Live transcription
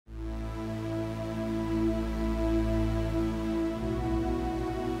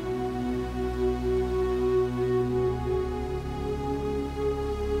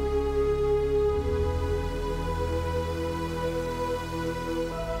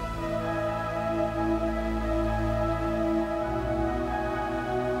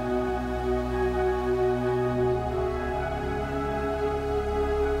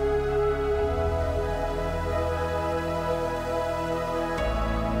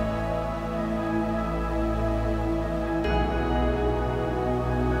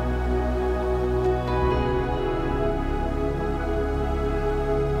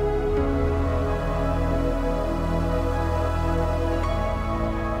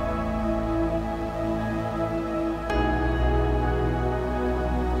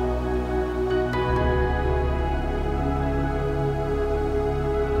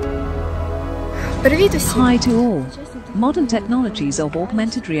Hi to all. Modern technologies of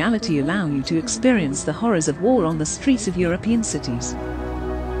augmented reality allow you to experience the horrors of war on the streets of European cities.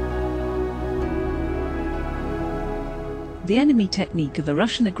 The enemy technique of the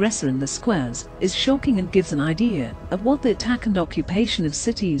Russian aggressor in the squares is shocking and gives an idea of what the attack and occupation of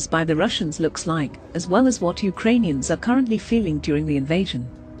cities by the Russians looks like, as well as what Ukrainians are currently feeling during the invasion.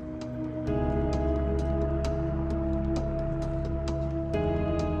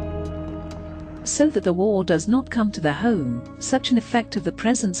 So that the war does not come to their home, such an effect of the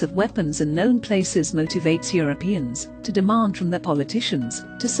presence of weapons in known places motivates Europeans to demand from their politicians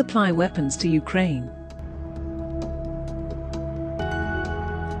to supply weapons to Ukraine.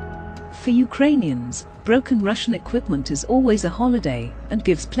 For Ukrainians, broken Russian equipment is always a holiday and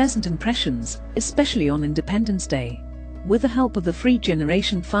gives pleasant impressions, especially on Independence Day. With the help of the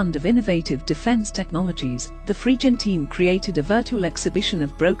FreeGeneration Fund of Innovative Defense Technologies, the FreeGen team created a virtual exhibition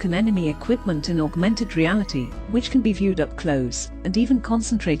of broken enemy equipment in augmented reality, which can be viewed up close and even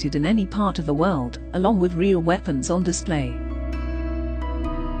concentrated in any part of the world, along with real weapons on display.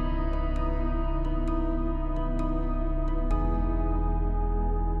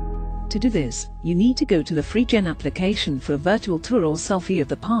 To do this, you need to go to the FreeGen application for a virtual tour or selfie of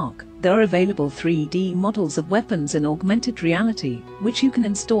the park. There are available 3D models of weapons in augmented reality, which you can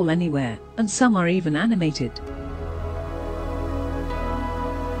install anywhere, and some are even animated.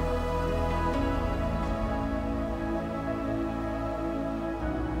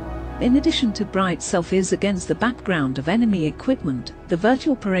 In addition to bright selfies against the background of enemy equipment, the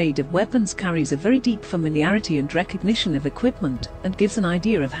virtual parade of weapons carries a very deep familiarity and recognition of equipment, and gives an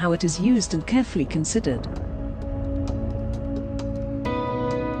idea of how it is used and carefully considered.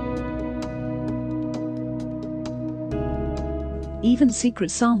 Even secret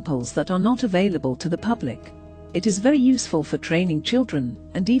samples that are not available to the public. It is very useful for training children,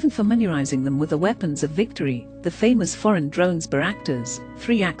 and even familiarizing them with the weapons of victory, the famous foreign drones Bayraktars,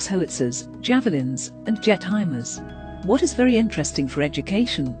 3-axe howitzers, javelins, and jet HIMARS. What is very interesting for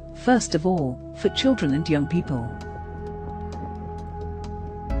education, first of all, for children and young people.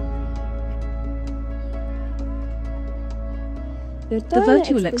 The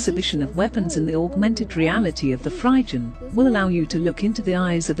virtual exhibition of weapons in the augmented reality of the FreeGen will allow you to look into the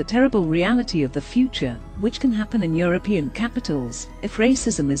eyes of the terrible reality of the future, which can happen in European capitals if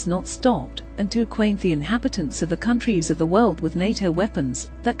racism is not stopped, and to acquaint the inhabitants of the countries of the world with NATO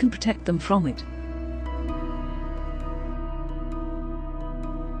weapons that can protect them from it.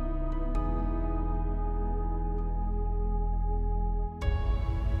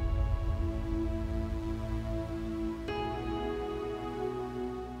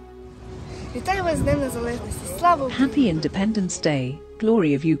 Happy Independence Day,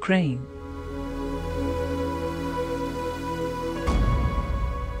 glory of Ukraine!